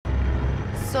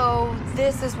So,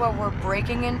 this is what we're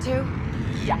breaking into?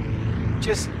 Yeah.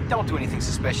 Just don't do anything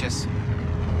suspicious.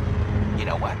 You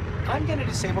know what? I'm gonna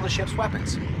disable the ship's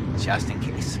weapons, just in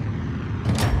case.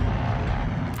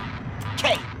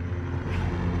 Okay.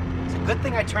 It's a good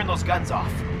thing I turned those guns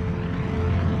off.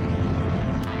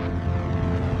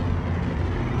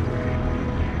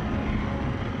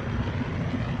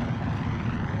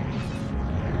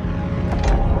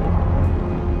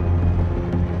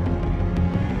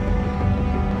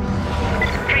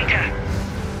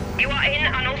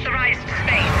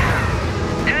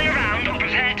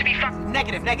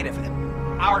 Negative.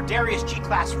 Our Darius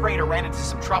G-class freighter ran into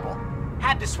some trouble.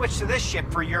 Had to switch to this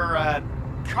ship for your,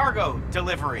 cargo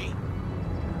delivery.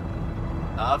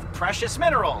 Of precious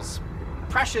minerals.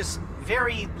 Precious,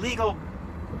 very legal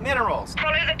minerals.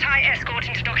 Follow the TIE escort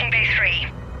into docking bay 3.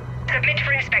 Submit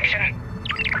for inspection.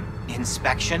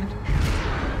 Inspection?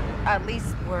 At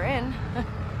least we're in,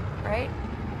 right?